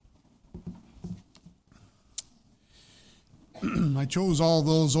I chose all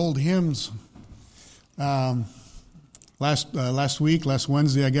those old hymns last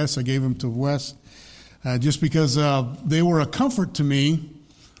Wednesday, I guess. I gave them to Wes just because they were a comfort to me.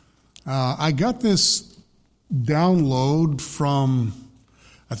 I got this download from,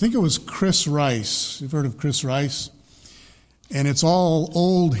 I think it was Chris Rice. You've heard of Chris Rice? And it's all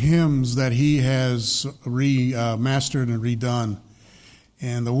old hymns that he has remastered and redone.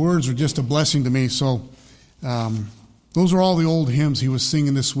 And the words are just a blessing to me. So those are all the old hymns he was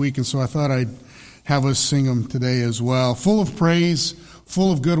singing this week. And so I thought I'd have us sing them today as well. Full of praise,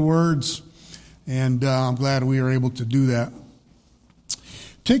 full of good words. And I'm glad we are able to do that.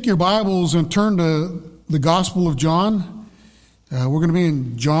 Take your Bibles and turn to the Gospel of John. We're going to be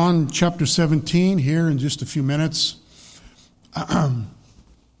in John chapter 17 here in just a few minutes.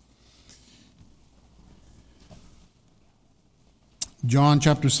 John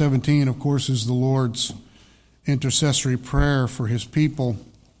chapter 17, of course, is the Lord's intercessory prayer for his people.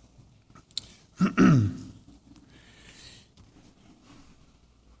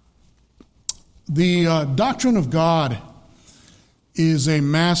 The doctrine of God is a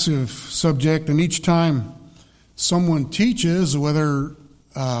massive subject, and each time someone teaches, whether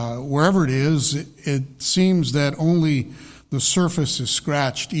wherever it is, it seems that only the surface is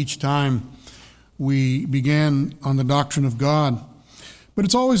scratched each time we begin on the doctrine of God. But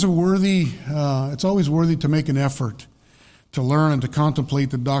it's always worthy to make an effort to learn and to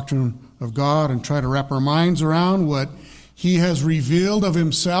contemplate the doctrine of God and try to wrap our minds around what he has revealed of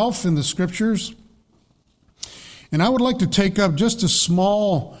himself in the Scriptures. And I would like to take up just a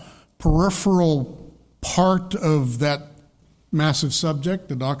small peripheral part of that massive subject,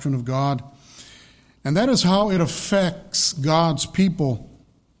 the doctrine of God, and that is how it affects God's people.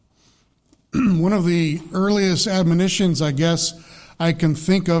 One of the earliest admonitions, I guess, I can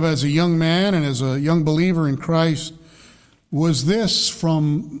think of as a young man and as a young believer in Christ was this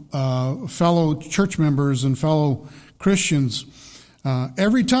from fellow church members and fellow Christians.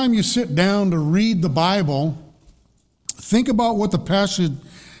 Every time you sit down to read the Bible, think about what the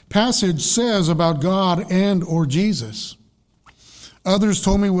passage says about God and or Jesus. Others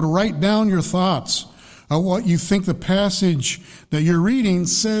told me would write down your thoughts of what you think the passage that you're reading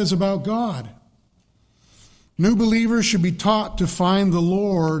says about God. New believers should be taught to find the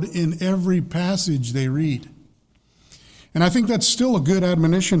Lord in every passage they read. And I think that's still a good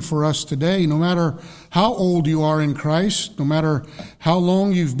admonition for us today, no matter how old you are in Christ, no matter how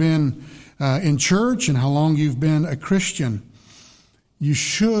long you've been in church and how long you've been a Christian. You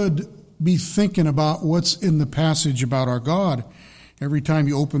should be thinking about what's in the passage about our God every time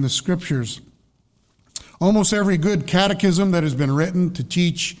you open the Scriptures. Almost every good catechism that has been written to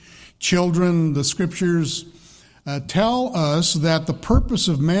teach children the Scriptures tell us that the purpose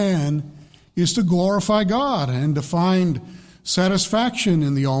of man is to glorify God and to find satisfaction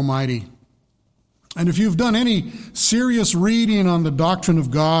in the Almighty. And if you've done any serious reading on the doctrine of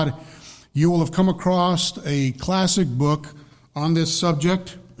God, you will have come across a classic book on this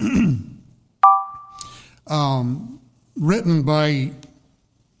subject written by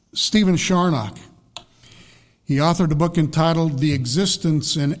Stephen Charnock. He authored a book entitled The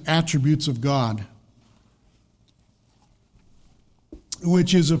Existence and Attributes of God,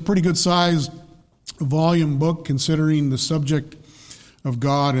 which is a pretty good-sized volume book considering the subject of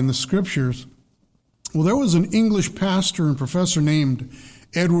God in the Scriptures. Well, there was an English pastor and professor named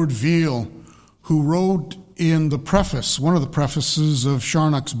Edward Veale who wrote in the preface, one of the prefaces of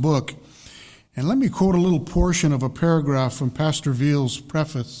Charnock's book. And let me quote a little portion of a paragraph from Pastor Veale's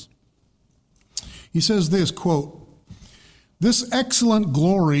preface. He says this, quote, "This excellent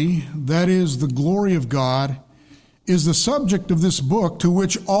glory, that is the glory of God, is the subject of this book, to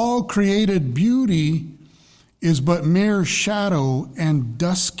which all created beauty is but mere shadow and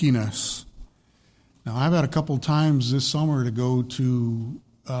duskiness." Now, I've had a couple times this summer to go to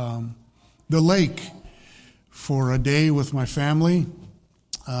the lake for a day with my family.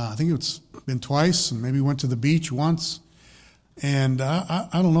 I think it's been twice, and maybe went to the beach once. And I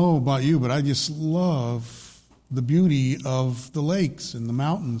don't know about you, but I just love the beauty of the lakes and the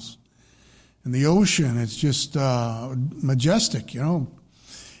mountains and the ocean. It's just majestic, you know.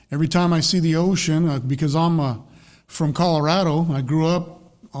 Every time I see the ocean, because I'm from Colorado, I grew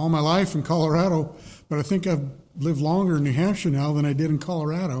up all my life in Colorado, but I think I've lived longer in New Hampshire now than I did in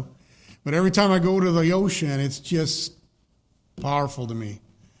Colorado. But every time I go to the ocean, it's just powerful to me.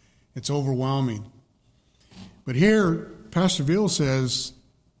 It's overwhelming. But here, Pastor Veale says,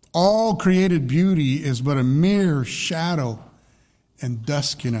 all created beauty is but a mere shadow and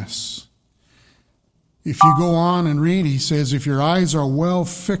duskiness. If you go on and read, he says, if your eyes are well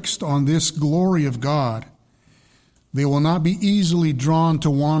fixed on this glory of God, They will not be easily drawn to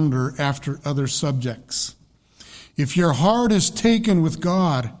wander after other subjects. If your heart is taken with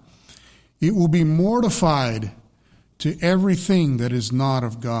God, it will be mortified to everything that is not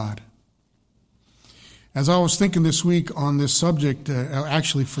of God. As I was thinking this week on this subject,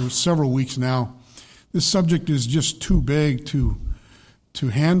 actually for several weeks now, this subject is just too big to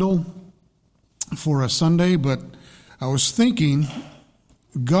handle for a Sunday, but I was thinking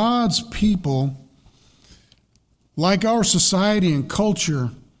God's people, like our society and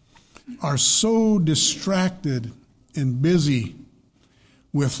culture, are so distracted and busy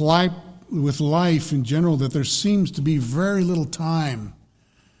with life in general that there seems to be very little time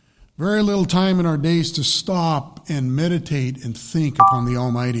in our days to stop and meditate and think upon the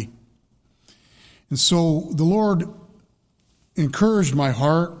Almighty. And so the Lord encouraged my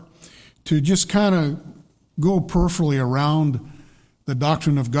heart to just kind of go peripherally around the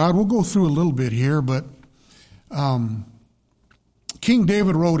doctrine of God. We'll go through a little bit here, but King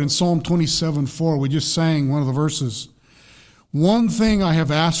David wrote in Psalm 27:4, we just sang one of the verses, "One thing I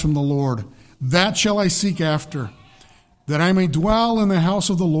have asked from the Lord, that shall I seek after, that I may dwell in the house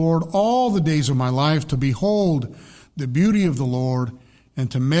of the Lord all the days of my life, to behold the beauty of the Lord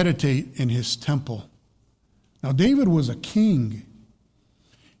and to meditate in his temple." Now, David was a king,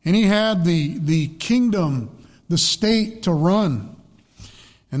 and he had the kingdom, the state to run.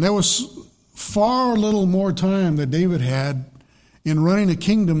 And there was far little more time that David had in running a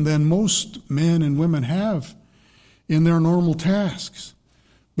kingdom than most men and women have in their normal tasks.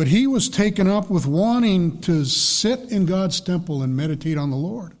 But he was taken up with wanting to sit in God's temple and meditate on the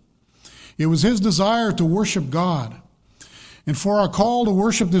Lord. It was his desire to worship God. And for our call to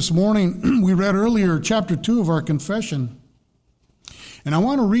worship this morning, we read earlier chapter 2 of our confession. And I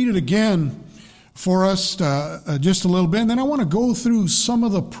want to read it again for us just a little bit. And then I want to go through some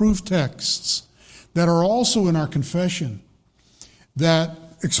of the proof texts that are also in our confession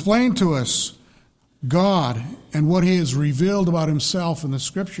that explain to us God and what he has revealed about himself in the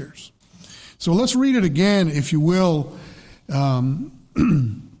scriptures. So let's read it again, if you will,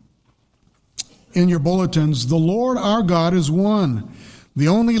 in your bulletins. "The Lord our God is one, the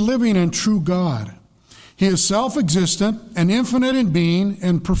only living and true God. He is self-existent and infinite in being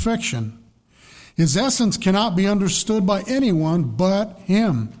and perfection. His essence cannot be understood by anyone but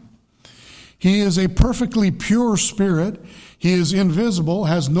him. He is a perfectly pure spirit. He is invisible,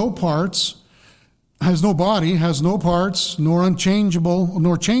 has no parts, has no body, has no parts, nor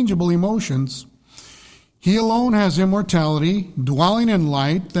changeable emotions. He alone has immortality, dwelling in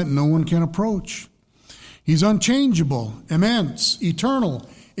light that no one can approach. He's unchangeable, immense, eternal,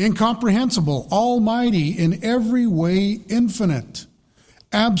 incomprehensible, almighty, in every way infinite,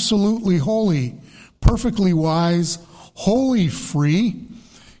 absolutely holy, perfectly wise, wholly free,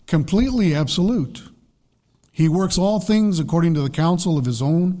 completely absolute. He works all things according to the counsel of his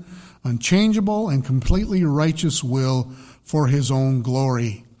own unchangeable and completely righteous will for his own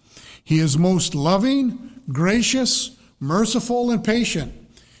glory. He is most loving, gracious, merciful, and patient.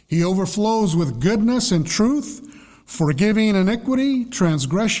 He overflows with goodness and truth, forgiving iniquity,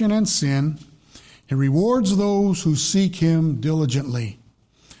 transgression, and sin. He rewards those who seek him diligently.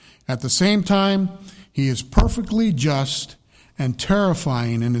 At the same time, he is perfectly just and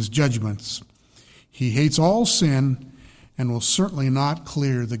terrifying in his judgments. He hates all sin and will certainly not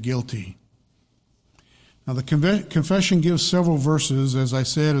clear the guilty." Now, the confession gives several verses, as I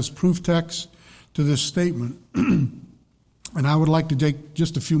said, as proof text to this statement. And I would like to take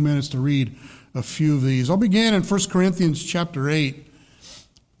just a few minutes to read a few of these. I'll begin in 1 Corinthians chapter 8,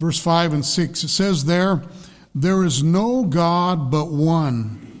 verse 5 and 6. It says there is no God but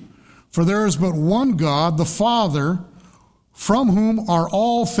one. For there is but one God, the Father, from whom are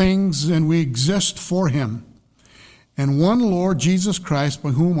all things, and we exist for him. And one Lord, Jesus Christ,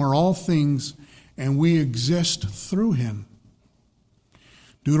 by whom are all things, and we exist through him.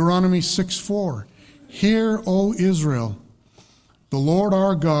 Deuteronomy 6:4. "Hear, O Israel, the Lord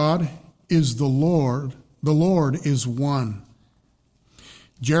our God is the Lord is one."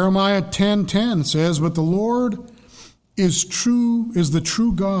 Jeremiah 10:10 says, "But the Lord is the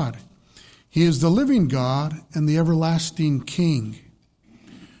true God. He is the living God and the everlasting King."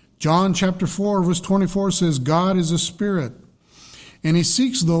 John chapter 4, verse 24 says, "God is a spirit, and he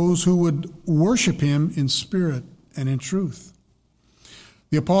seeks those who would worship him in spirit and in truth."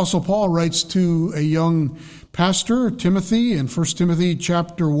 The Apostle Paul writes to a young pastor, Timothy, in 1 Timothy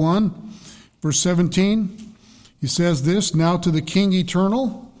chapter 1, verse 17. He says this, "Now to the King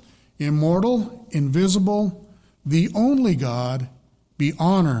eternal, immortal, invisible, the only God, be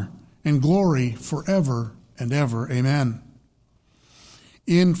honor and glory forever and ever. Amen."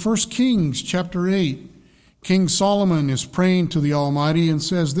 In 1 Kings chapter 8, King Solomon is praying to the Almighty and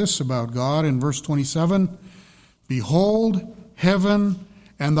says this about God in verse 27, "Behold, heaven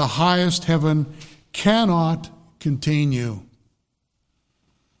and the highest heaven cannot contain you."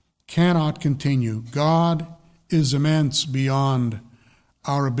 Cannot contain you. God is immense beyond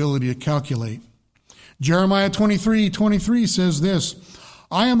our ability to calculate. Jeremiah 23:23 says this,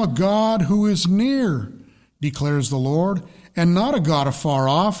 "I am a God who is near, declares the Lord, and not a God afar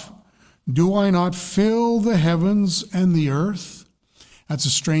off. Do I not fill the heavens and the earth?" That's a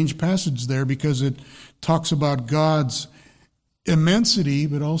strange passage there because it talks about God's immensity,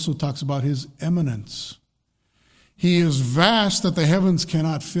 but also talks about his eminence. He is vast that the heavens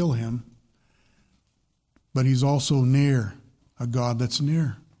cannot fill him, but he's also near, a God that's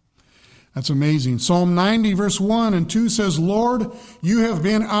near. That's amazing. Psalm 90 verse 1 and 2 says, "Lord, you have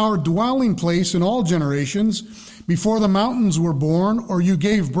been our dwelling place in all generations. Before the mountains were born, or you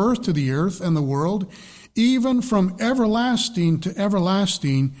gave birth to the earth and the world, even from everlasting to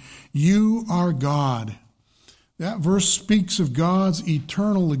everlasting, you are God." That verse speaks of God's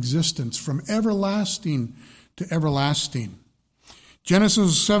eternal existence from everlasting to everlasting.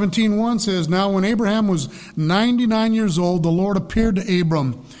 Genesis 17:1 says, "Now when Abraham was 99 years old, the Lord appeared to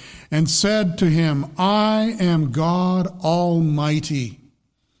Abram and said to him, I am God Almighty."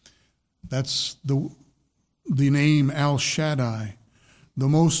 That's the name El Shaddai, the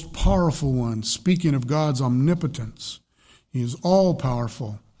most powerful one, speaking of God's omnipotence. He is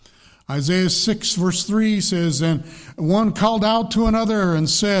all-powerful. Isaiah 6 verse 3 says, "And one called out to another and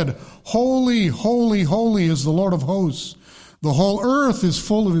said, Holy, holy, holy is the Lord of hosts. The whole earth is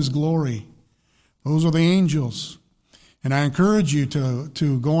full of his glory." Those are the angels. And I encourage you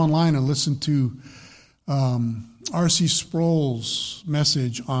to go online and listen to R.C. Sproul's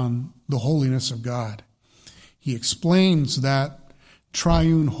message on the holiness of God. He explains that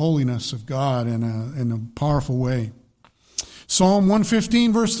triune holiness of God in a powerful way. Psalm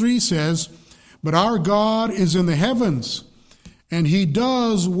 115 verse 3 says, "But our God is in the heavens, and he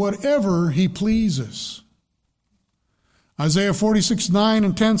does whatever he pleases." Isaiah 46:9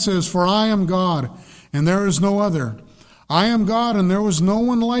 and 10 says, "For I am God, and there is no other. I am God, and there was no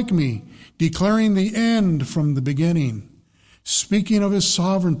one like me, declaring the end from the beginning." Speaking of his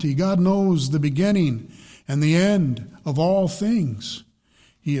sovereignty, God knows the beginning and the end of all things.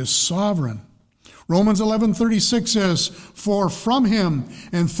 He is sovereign. Romans 11:36 says, "For from him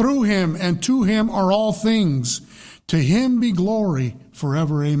and through him and to him are all things. To him be glory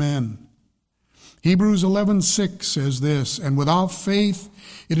forever. Amen." Hebrews 11:6 says this, "And without faith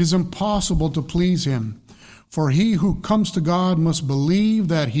it is impossible to please him. For he who comes to God must believe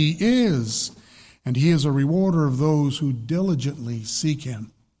that he is, and he is a rewarder of those who diligently seek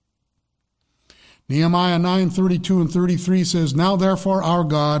him." Nehemiah 9:32 and 33 says, "Now therefore our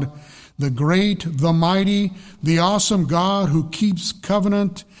God, the great, the mighty, the awesome God who keeps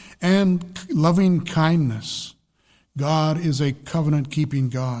covenant and loving kindness." God is a covenant-keeping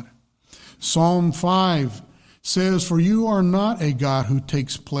God. Psalm 5 says, "For you are not a God who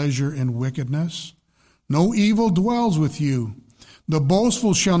takes pleasure in wickedness. No evil dwells with you. The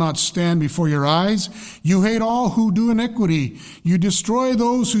boastful shall not stand before your eyes. You hate all who do iniquity. You destroy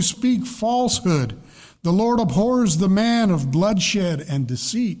those who speak falsehood. The Lord abhors the man of bloodshed and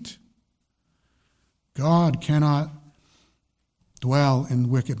deceit." God cannot dwell in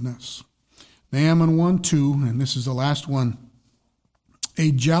wickedness. Nahum 1:2, and this is the last one.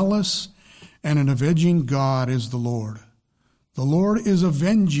 "A jealous and an avenging God is the Lord. The Lord is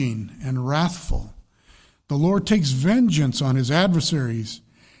avenging and wrathful. The Lord takes vengeance on his adversaries,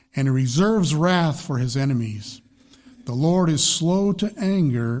 and he reserves wrath for his enemies. The Lord is slow to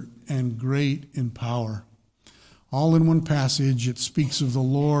anger and great in power." All in one passage, it speaks of the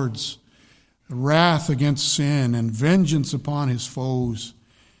Lord's wrath against sin and vengeance upon his foes,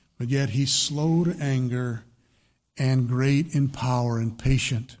 but yet he's slow to anger and great in power and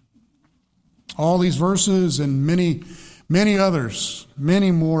patient. All these verses and many others,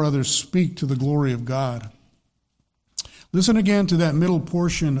 many more others, speak to the glory of God. Listen again to that middle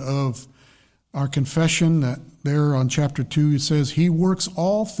portion of our confession that there on chapter 2. It says, "He works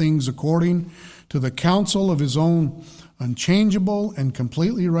all things according to the counsel of his own unchangeable and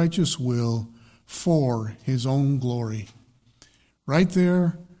completely righteous will for his own glory." Right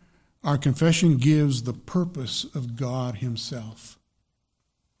there, our confession gives the purpose of God himself.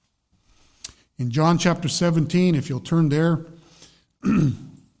 In John chapter 17, if you'll turn there,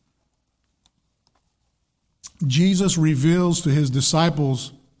 Jesus reveals to his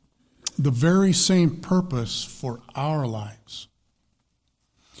disciples the very same purpose for our lives.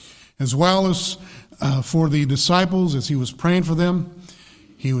 As well as for the disciples as he was praying for them,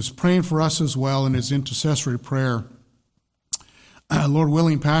 he was praying for us as well in his intercessory prayer. Lord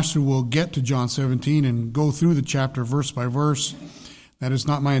willing, Pastor will get to John 17 and go through the chapter verse by verse. That is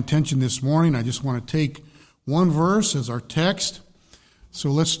not my intention this morning. I just want to take one verse as our text. So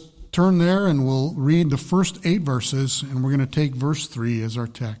let's turn there and we'll read the first 8 verses, and we're going to take verse 3 as our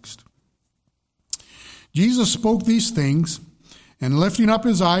text. Jesus spoke these things, and lifting up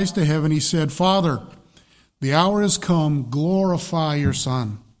his eyes to heaven, he said, Father, the hour has come, glorify your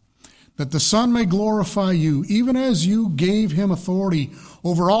Son, that the Son may glorify you, even as you gave him authority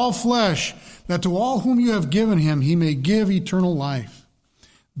over all flesh, that to all whom you have given him he may give eternal life.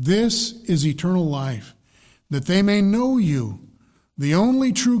 This is eternal life, that they may know you, the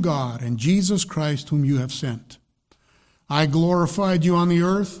only true God, and Jesus Christ whom you have sent. I glorified you on the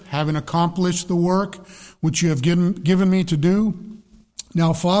earth, having accomplished the work which you have given me to do.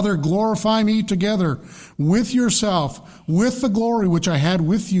 Now, Father, glorify me together with yourself, with the glory which I had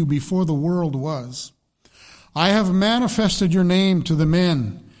with you before the world was. I have manifested your name to the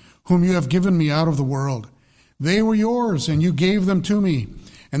men whom you have given me out of the world. They were yours, and you gave them to me,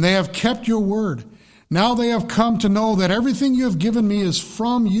 and they have kept your word. Now they have come to know that everything you have given me is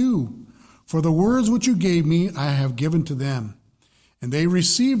from you. For the words which you gave me, I have given to them. And they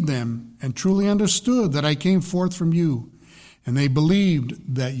received them and truly understood that I came forth from you, and they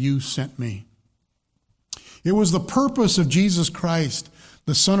believed that you sent me. It was the purpose of Jesus Christ,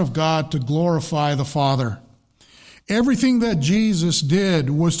 the Son of God, to glorify the Father. Everything that Jesus did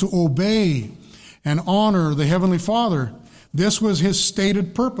was to obey and honor the Heavenly Father. This was his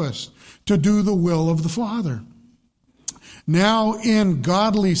stated purpose, to do the will of the Father. Now, in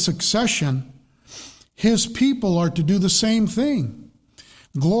godly succession, his people are to do the same thing,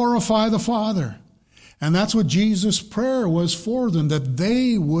 glorify the Father. And that's what Jesus' prayer was for them, that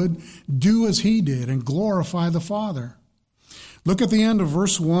they would do as he did and glorify the Father. Look at the end of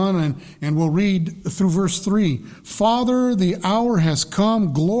verse 1, and we'll read through verse 3. Father, the hour has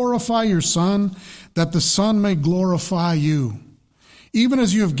come. Glorify your Son, that the Son may glorify you. Even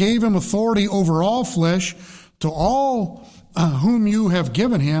as you have gave him authority over all flesh, to all whom you have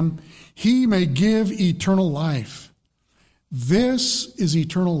given him, he may give eternal life. This is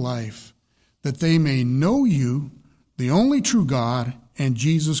eternal life, that they may know you, the only true God, and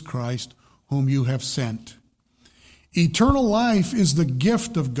Jesus Christ, whom you have sent. Eternal life is the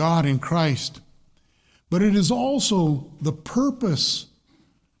gift of God in Christ, but it is also the purpose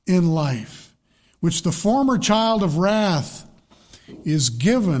in life, which the former child of wrath is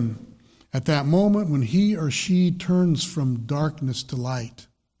given at that moment when he or she turns from darkness to light.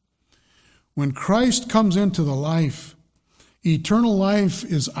 When Christ comes into the life, eternal life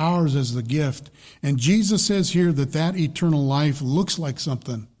is ours as the gift. And Jesus says here that that eternal life looks like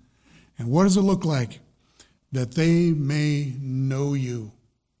something. And what does it look like? That they may know you,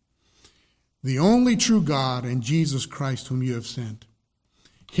 the only true God, and Jesus Christ whom you have sent.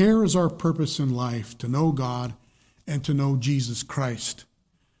 Here is our purpose in life, to know God and to know Jesus Christ.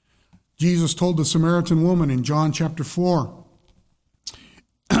 Jesus told the Samaritan woman in John chapter 4,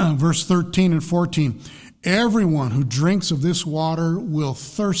 verse 13 and 14, everyone who drinks of this water will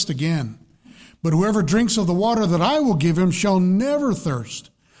thirst again. But whoever drinks of the water that I will give him shall never thirst.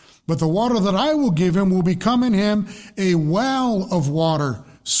 But the water that I will give him will become in him a well of water,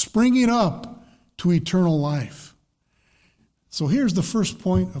 springing up to eternal life. So here's the first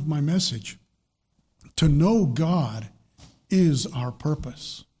point of my message. To know God is our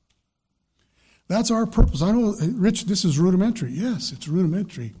purpose. That's our purpose. I know, Rich, this is rudimentary. Yes, it's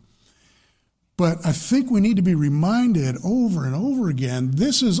rudimentary. But I think we need to be reminded over and over again,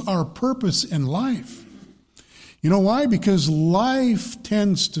 this is our purpose in life. You know why? Because life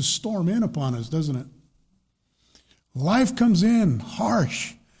tends to storm in upon us, doesn't it? Life comes in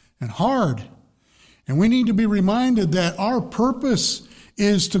harsh and hard. And we need to be reminded that our purpose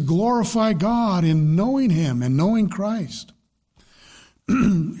is to glorify God in knowing him and knowing Christ.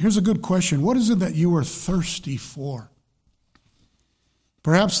 Here's a good question. What is it that you are thirsty for?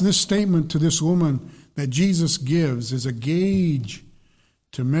 Perhaps this statement to this woman that Jesus gives is a gauge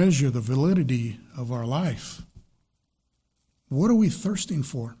to measure the validity of our life. What are we thirsting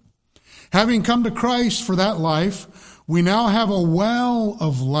for? Having come to Christ for that life, we now have a well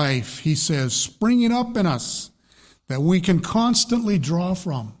of life, he says, springing up in us that we can constantly draw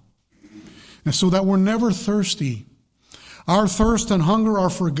from. And so that we're never thirsty. Our thirst and hunger are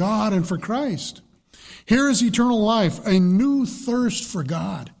for God and for Christ. Here is eternal life, a new thirst for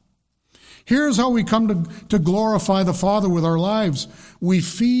God. Here's how we come to glorify the Father with our lives. We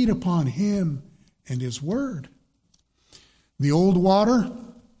feed upon him and his word. The old water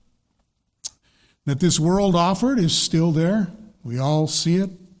that this world offered is still there. We all see it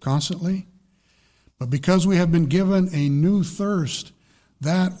constantly. But because we have been given a new thirst,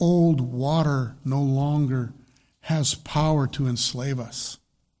 that old water no longer has power to enslave us.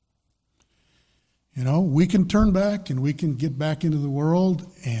 You know, we can turn back and we can get back into the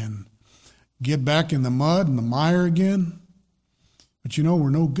world and get back in the mud and the mire again. But you know, we're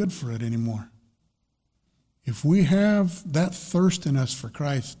no good for it anymore. If we have that thirst in us for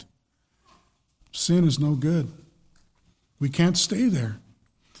Christ, sin is no good. We can't stay there.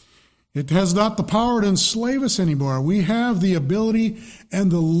 It has not the power to enslave us anymore. We have the ability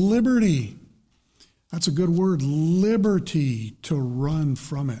and the liberty. That's a good word, liberty, to run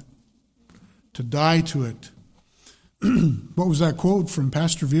from it, to die to it. What was that quote from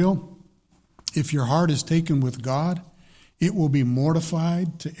Pastor Veal? If your heart is taken with God, it will be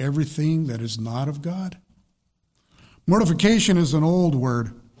mortified to everything that is not of God. Mortification is an old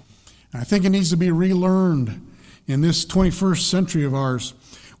word. I think it needs to be relearned in this 21st century of ours.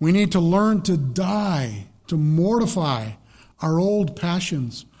 We need to learn to die, to mortify our old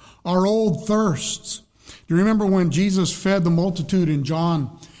passions, our old thirsts. Do you remember when Jesus fed the multitude in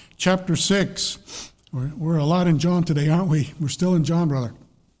John chapter 6? We're a lot in John today, aren't we? We're still in John, brother.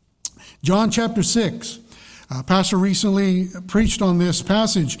 John chapter 6. Pastor recently preached on this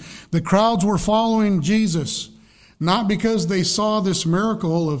passage. The crowds were following Jesus, not because they saw this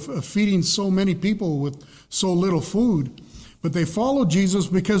miracle of feeding so many people with so little food, but they followed Jesus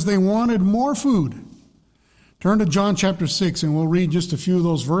because they wanted more food. Turn to John chapter 6 and we'll read just a few of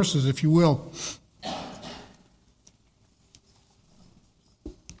those verses, if you will.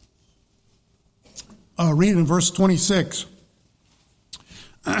 Read in verse 26.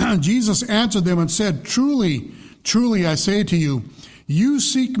 Jesus answered them and said, Truly, truly, I say to you, you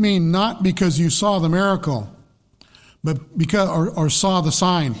seek me not because you saw the miracle, but because or saw the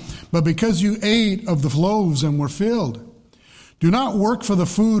sign, but because you ate of the loaves and were filled. Do not work for the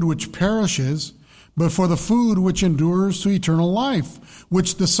food which perishes, but for the food which endures to eternal life,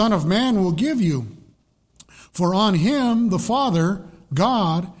 which the Son of Man will give you. For on him the Father,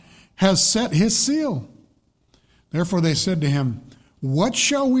 God, has set his seal. Therefore they said to him, What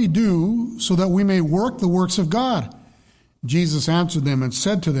shall we do so that we may work the works of God? Jesus answered them and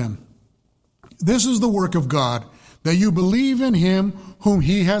said to them, This is the work of God, that you believe in him whom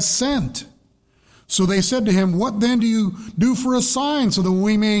he has sent. So they said to him, What then do you do for a sign so that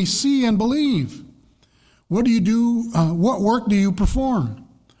we may see and believe? What do you do? What work do you perform?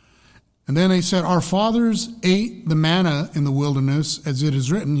 And then they said, Our fathers ate the manna in the wilderness, as it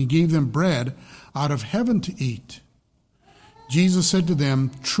is written, He gave them bread out of heaven to eat. Jesus said to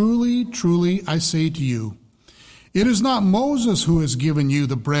them, Truly, truly, I say to you, it is not Moses who has given you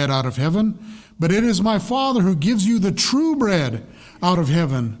the bread out of heaven, but it is my Father who gives you the true bread out of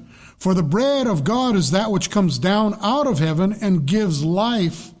heaven. For the bread of God is that which comes down out of heaven and gives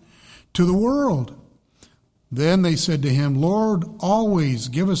life to the world. Then they said to him, Lord, always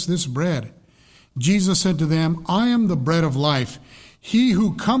give us this bread. Jesus said to them, I am the bread of life. He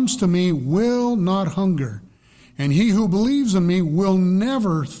who comes to me will not hunger, and he who believes in me will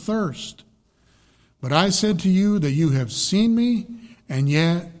never thirst. But I said to you that you have seen me, and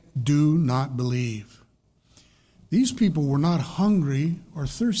yet do not believe. These people were not hungry or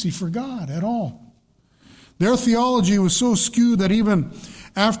thirsty for God at all. Their theology was so skewed that even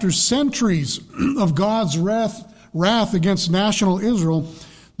after centuries of God's wrath against national Israel,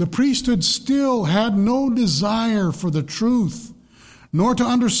 the priesthood still had no desire for the truth, nor to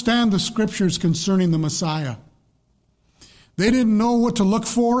understand the scriptures concerning the Messiah. They didn't know what to look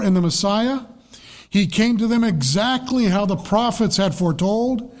for in the Messiah. He came to them exactly how the prophets had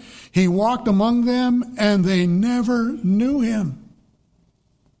foretold. He walked among them, and they never knew him.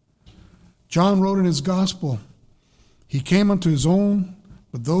 John wrote in his gospel, He came unto his own,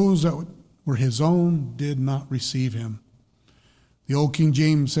 but those that were his own did not receive him. The old King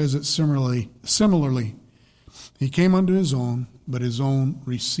James says it similarly. He came unto his own, but his own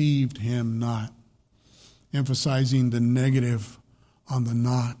received him not. Emphasizing the negative on the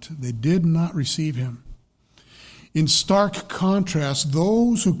not. They did not receive him. In stark contrast,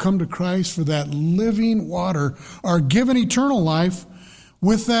 those who come to Christ for that living water are given eternal life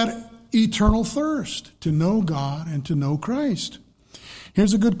with that eternal thirst to know God and to know Christ.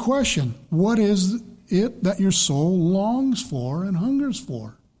 Here's a good question. What is it that your soul longs for and hungers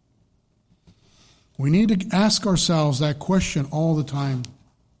for? We need to ask ourselves that question all the time.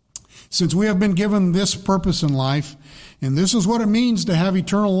 Since we have been given this purpose in life, and this is what it means to have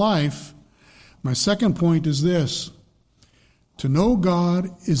eternal life, my second point is this. To know God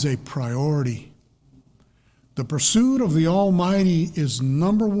is a priority. The pursuit of the Almighty is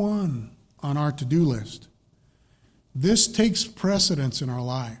number one on our to-do list. This takes precedence in our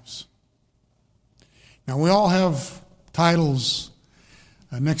lives. Now, we all have titles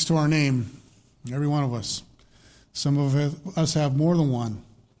next to our name, every one of us. Some of us have more than one.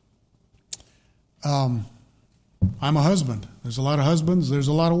 I'm a husband. There's a lot of husbands. There's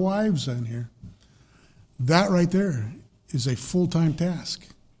a lot of wives in here. That right there is a full-time task.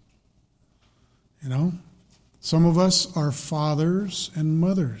 You know? Some of us are fathers and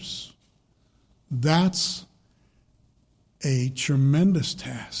mothers. That's a tremendous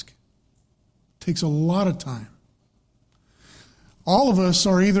task. It takes a lot of time. All of us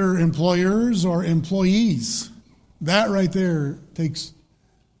are either employers or employees. That right there takes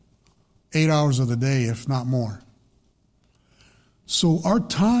 8 hours of the day, if not more. So our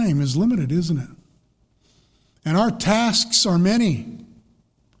time is limited, isn't it? And our tasks are many.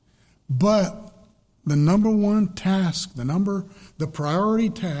 But the number one task, the priority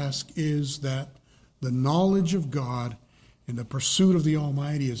task is that the knowledge of God and the pursuit of the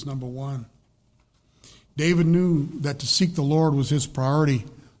Almighty is number one. David knew that to seek the Lord was his priority.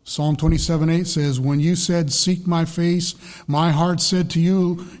 Psalm 27:8 says, "When you said, 'Seek my face,' my heart said to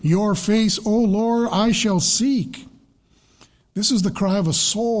you, 'Your face, O Lord, I shall seek.'" This is the cry of a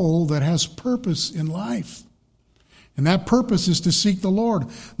soul that has purpose in life. And that purpose is to seek the Lord.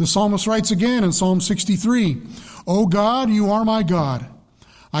 The psalmist writes again in Psalm 63, "O God, you are my God.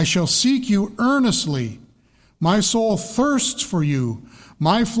 I shall seek you earnestly. My soul thirsts for you.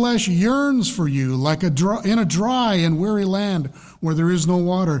 My flesh yearns for you like in a dry and weary land where there is no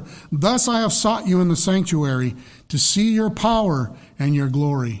water. Thus I have sought you in the sanctuary to see your power and your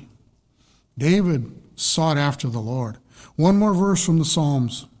glory." David sought after the Lord. One more verse from the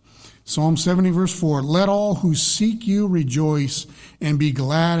Psalms. Psalm 70 verse 4, "Let all who seek you rejoice and be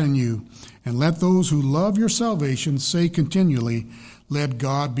glad in you. And let those who love your salvation say continually, 'Let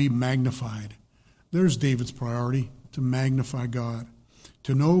God be magnified.'" There's David's priority, to magnify God.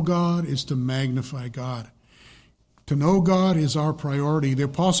 To know God is to magnify God. To know God is our priority. The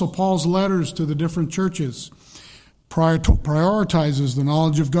Apostle Paul's letters to the different churches prioritizes the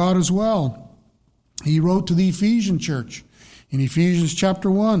knowledge of God as well. He wrote to the Ephesian church in Ephesians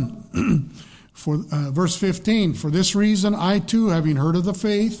chapter 1, verse 15, "For this reason I too, having heard of the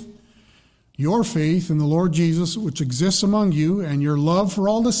faith, your faith in the Lord Jesus, which exists among you, and your love for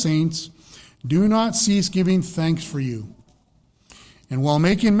all the saints, do not cease giving thanks for you. And while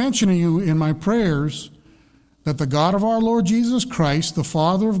making mention of you in my prayers, that the God of our Lord Jesus Christ, the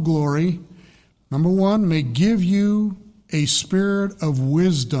Father of glory," number one, "may give you a spirit of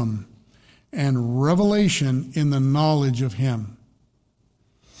wisdom and revelation in the knowledge of him."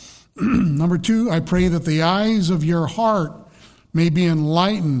 Number two, "I pray that the eyes of your heart may be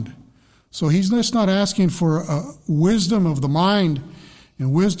enlightened." So he's just not asking for wisdom of the mind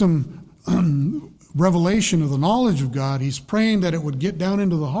and wisdom, revelation of the knowledge of God. He's praying that it would get down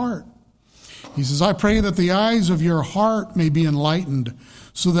into the heart. He says, "I pray that the eyes of your heart may be enlightened,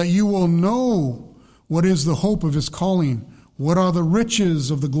 so that you will know what is the hope of his calling, what are the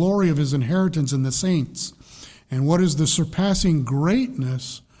riches of the glory of his inheritance in the saints, and what is the surpassing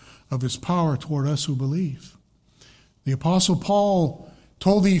greatness of his power toward us who believe." The Apostle Paul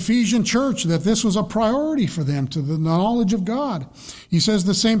told the Ephesian church that this was a priority for them, to the knowledge of God. He says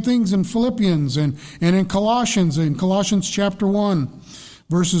the same things in Philippians and in Colossians. In Colossians chapter 1,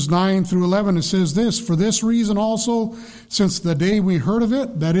 verses 9 through 11, it says this, "For this reason also, since the day we heard of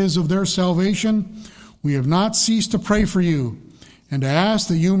it, that is of their salvation, we have not ceased to pray for you and to ask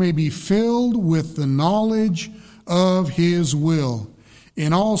that you may be filled with the knowledge of his will,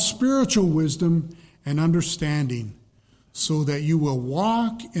 in all spiritual wisdom and understanding, so that you will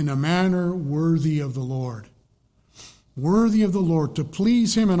walk in a manner worthy of the Lord." Worthy of the Lord, to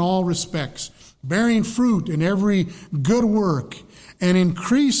please him in all respects, bearing fruit in every good work, and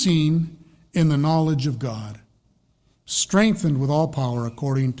increasing in the knowledge of God, strengthened with all power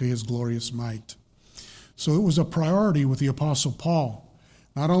according to his glorious might. So it was a priority with the Apostle Paul.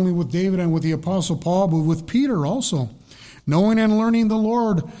 Not only with David and with the Apostle Paul, but with Peter also. Knowing and learning the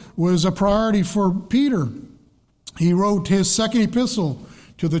Lord was a priority for Peter. He wrote his second epistle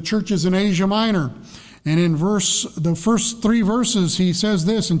to the churches in Asia Minor. And in the first 3 verses, he says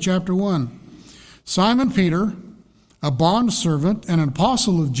this in chapter 1. "Simon Peter, a bondservant and an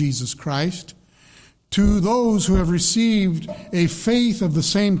apostle of Jesus Christ, to those who have received a faith of the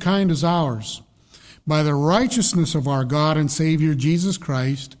same kind as ours, by the righteousness of our God and Savior Jesus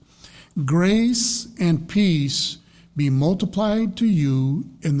Christ, grace and peace be multiplied to you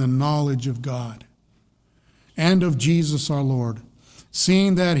in the knowledge of God and of Jesus our Lord,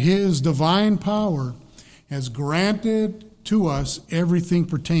 seeing that his divine power has granted to us everything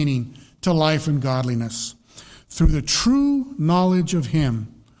pertaining to life and godliness, through the true knowledge of him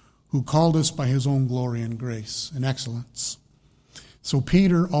who called us by his own glory and grace and excellence. So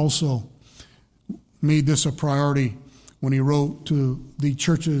Peter also made this a priority when he wrote to the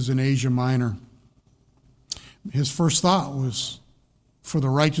churches in Asia Minor. His first thought was for the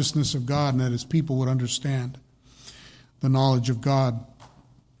righteousness of God and that his people would understand the knowledge of God.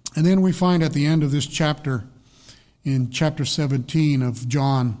 And then we find at the end of this chapter, in chapter 17 of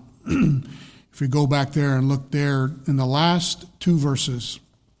John, if we go back there and look there in the last two verses,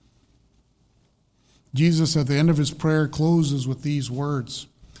 Jesus at the end of his prayer closes with these words,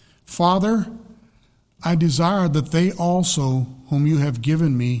 Father, I desire that they also, whom you have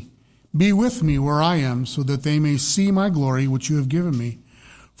given me, be with me where I am, so that they may see my glory which you have given me.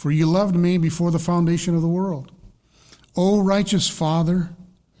 For you loved me before the foundation of the world. O righteous Father,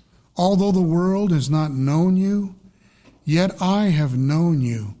 although the world has not known you, yet I have known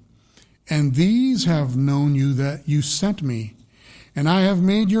you, and these have known you that you sent me, and I have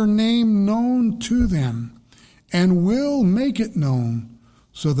made your name known to them, and will make it known,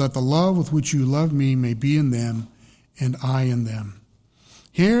 so that the love with which you love me may be in them, and I in them.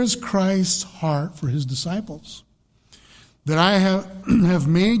 Here's Christ's heart for his disciples, that I have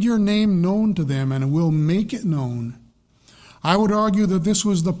made your name known to them, and will make it known. I would argue that this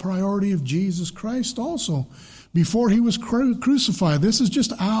was the priority of Jesus Christ also, before he was crucified. This is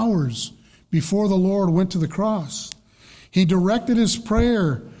just hours before the Lord went to the cross. He directed his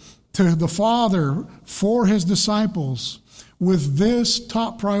prayer to the Father for his disciples with this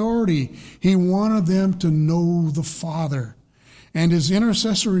top priority. He wanted them to know the Father. And his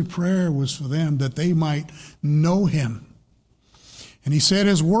intercessory prayer was for them that they might know him. And he said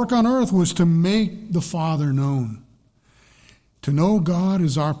his work on earth was to make the Father known. To know God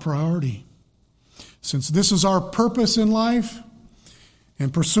is our priority. Since this is our purpose in life,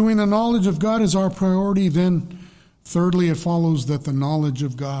 and pursuing the knowledge of God is our priority, then thirdly, it follows that the knowledge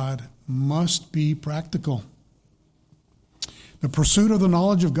of God must be practical. The pursuit of the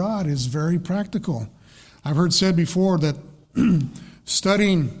knowledge of God is very practical. I've heard said before that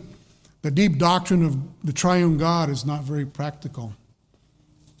studying the deep doctrine of the triune God is not very practical.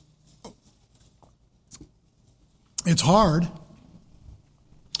 It's hard.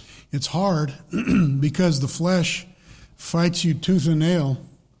 It's hard because the flesh fights you tooth and nail,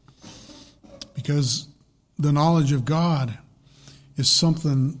 because the knowledge of God is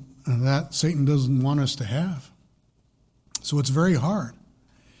something that Satan doesn't want us to have. So it's very hard.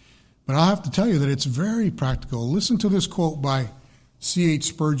 But I'll have to tell you that it's very practical. Listen to this quote by C.H.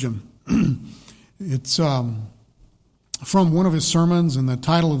 Spurgeon. It's from one of his sermons, and the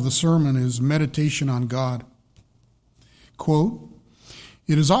title of the sermon is Meditation on God. Quote,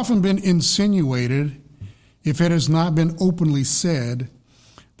 "It has often been insinuated, if it has not been openly said,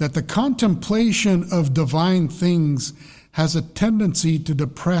 that the contemplation of divine things has a tendency to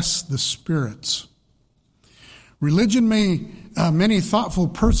depress the spirits. Religion many thoughtful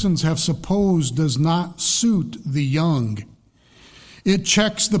persons have supposed, does not suit the young. It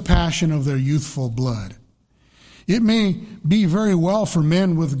checks the passion of their youthful blood. It may be very well for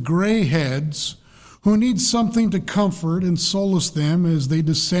men with gray heads who need something to comfort and solace them as they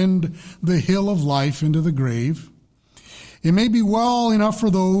descend the hill of life into the grave. It may be well enough for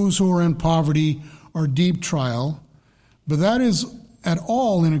those who are in poverty or deep trial, but that is at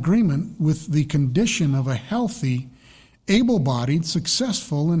all in agreement with the condition of a healthy, able-bodied,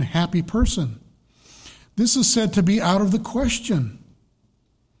 successful, and happy person. This is said to be out of the question.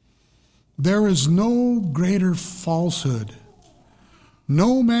 There is no greater falsehood.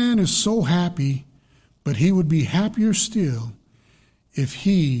 No man is so happy, but he would be happier still if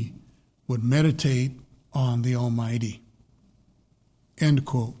he would meditate on the Almighty." End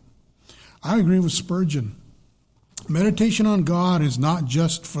quote. I agree with Spurgeon. Meditation on God is not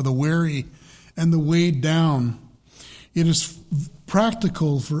just for the weary and the weighed down. It is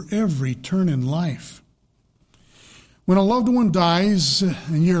practical for every turn in life. When a loved one dies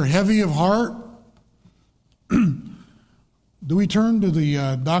and you're heavy of heart, do we turn to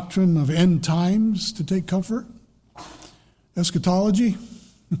the doctrine of end times to take comfort? Eschatology?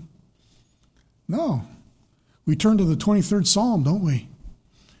 No. We turn to the 23rd Psalm, don't we?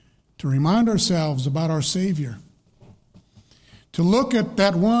 To remind ourselves about our Savior. To look at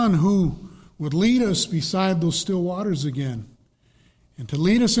that one who would lead us beside those still waters again, and to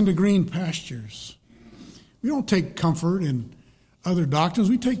lead us into green pastures. We don't take comfort in other doctrines.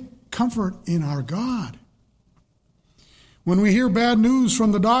 We take comfort in our God. When we hear bad news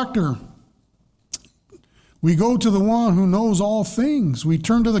from the doctor, we go to the one who knows all things. We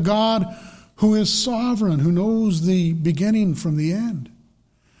turn to the God who is sovereign, who knows the beginning from the end.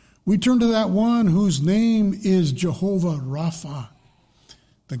 We turn to that one whose name is Jehovah Rapha,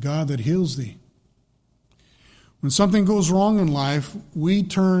 the God that heals thee. When something goes wrong in life, we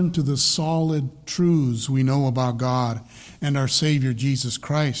turn to the solid truths we know about God and our Savior, Jesus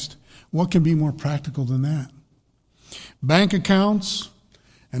Christ. What can be more practical than that? Bank accounts,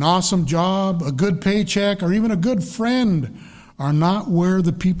 an awesome job, a good paycheck, or even a good friend are not where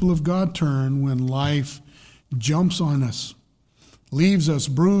the people of God turn when life jumps on us, leaves us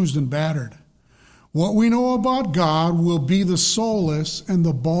bruised and battered. What we know about God will be the solace and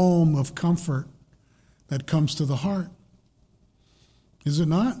the balm of comfort that comes to the heart. Is it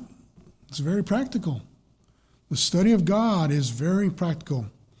not? It's very practical. The study of God is very practical.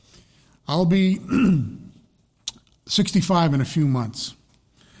 I'll be 65 in a few months.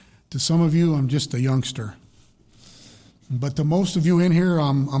 To some of you, I'm just a youngster. But to most of you in here,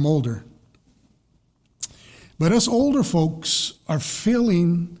 I'm older. But us older folks are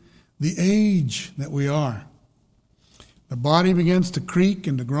feeling the age that we are. The body begins to creak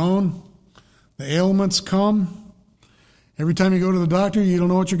and to groan. The ailments come. Every time you go to the doctor, you don't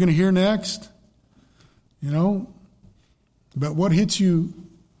know what you're going to hear next. You know? But what hits you,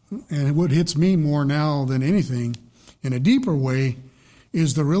 and what hits me more now than anything, in a deeper way,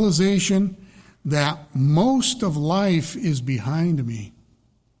 is the realization that most of life is behind me.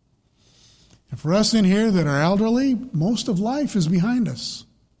 And for us in here that are elderly, most of life is behind us.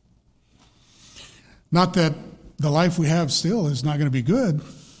 Not that the life we have still is not going to be good,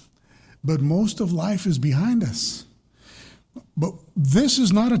 but most of life is behind us. But this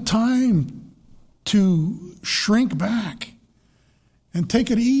is not a time to shrink back and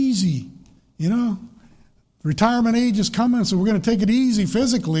take it easy. You know, retirement age is coming, so we're going to take it easy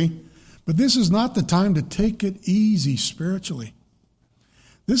physically, but this is not the time to take it easy spiritually.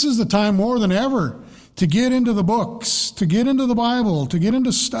 This is the time more than ever to get into the books, to get into the Bible, to get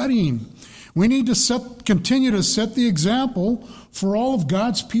into studying. We need to continue to set the example for all of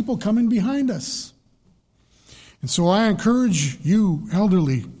God's people coming behind us. And so I encourage you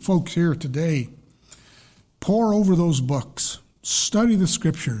elderly folks here today, pore over those books, study the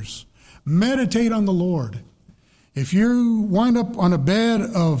scriptures, meditate on the Lord. If you wind up on a bed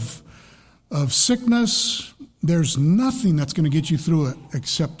of sickness, there's nothing that's going to get you through it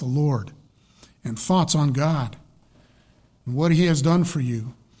except the Lord and thoughts on God and what He has done for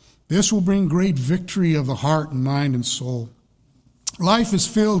you. This will bring great victory of the heart and mind and soul. Life is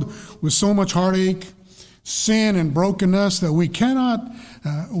filled with so much heartache, sin, and brokenness that we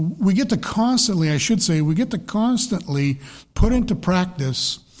get to constantly put into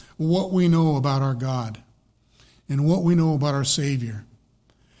practice what we know about our God and what we know about our Savior.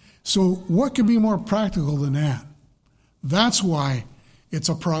 So what could be more practical than that? That's why it's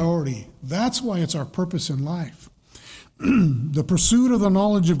a priority. That's why it's our purpose in life. The pursuit of the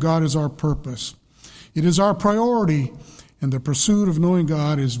knowledge of God is our purpose. It is our priority, and the pursuit of knowing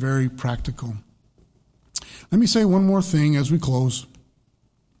God is very practical. Let me say one more thing as we close.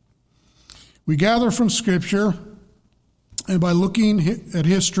 We gather from Scripture, and by looking at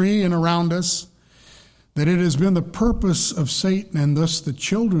history and around us, that it has been the purpose of Satan and thus the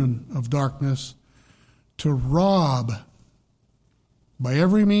children of darkness to rob by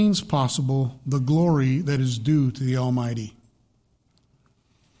every means possible the glory that is due to the Almighty.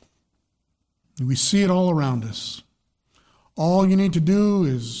 We see it all around us. All you need to do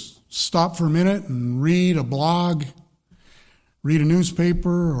is stop for a minute and read a blog, read a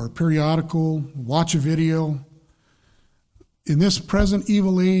newspaper or a periodical, watch a video. In this present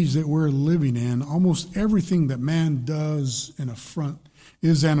evil age that we're living in, almost everything that man does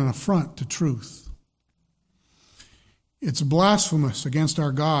is an affront to truth. It's blasphemous against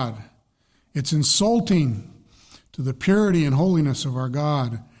our God. It's insulting to the purity and holiness of our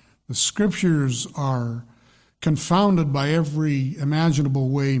God. The Scriptures are confounded by every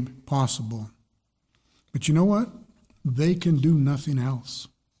imaginable way possible. But you know what? They can do nothing else.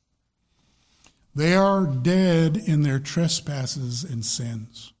 They are dead in their trespasses and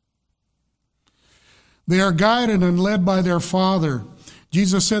sins. They are guided and led by their Father.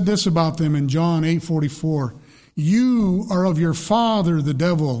 Jesus said this about them in John 8:44. You are of your father, the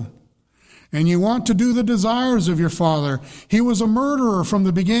devil, and you want to do the desires of your father. He was a murderer from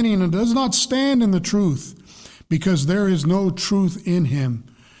the beginning and does not stand in the truth, because there is no truth in him.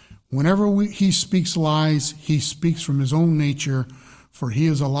 Whenever he speaks lies, he speaks from his own nature, for he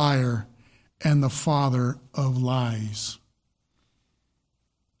is a liar and the father of lies.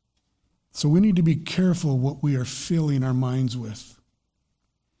 So we need to be careful what we are filling our minds with.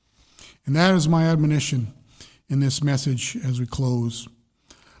 And that is my admonition in this message as we close.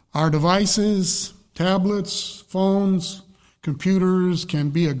 Our devices, tablets, phones, computers can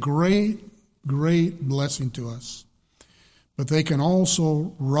be a great, great blessing to us, but they can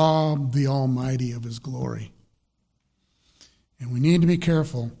also rob the Almighty of His glory. And we need to be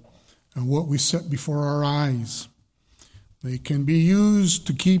careful of what we set before our eyes. They can be used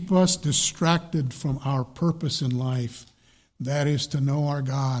to keep us distracted from our purpose in life. That is to know our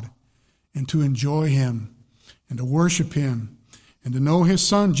God and to enjoy Him and to worship Him and to know His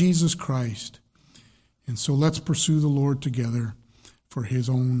Son, Jesus Christ. And so let's pursue the Lord together for His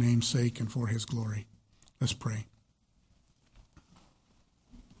own name's sake and for His glory. Let's pray.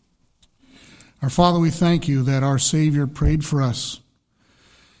 Our Father, we thank You that our Savior prayed for us,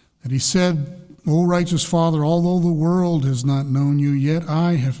 that He said, O righteous Father, although the world has not known You, yet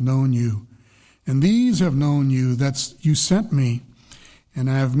I have known You. And these have known You, that You sent Me, and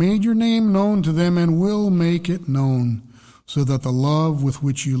I have made Your name known to them and will make it known, so that the love with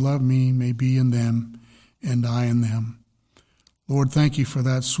which You love Me may be in them and I in them. Lord, thank You for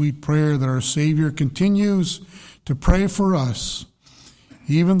that sweet prayer that our Savior continues to pray for us.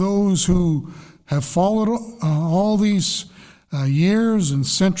 Even those who have followed all these years and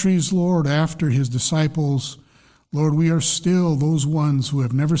centuries, Lord, after His disciples, Lord, we are still those ones who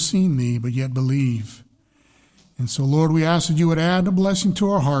have never seen Thee, but yet believe. And so, Lord, we ask that You would add a blessing to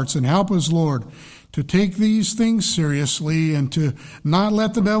our hearts and help us, Lord, to take these things seriously and to not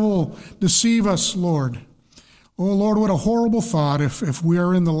let the devil deceive us, Lord. Oh, Lord, what a horrible thought if we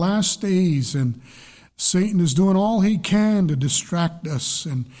are in the last days and Satan is doing all he can to distract us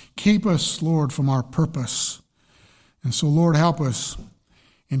and keep us, Lord, from our purpose. And so, Lord, help us.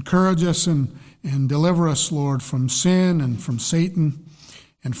 Encourage us and deliver us, Lord, from sin and from Satan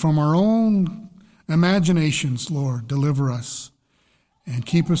and from our own imaginations, Lord. Deliver us and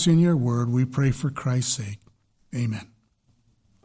keep us in Your word. We pray for Christ's sake. Amen.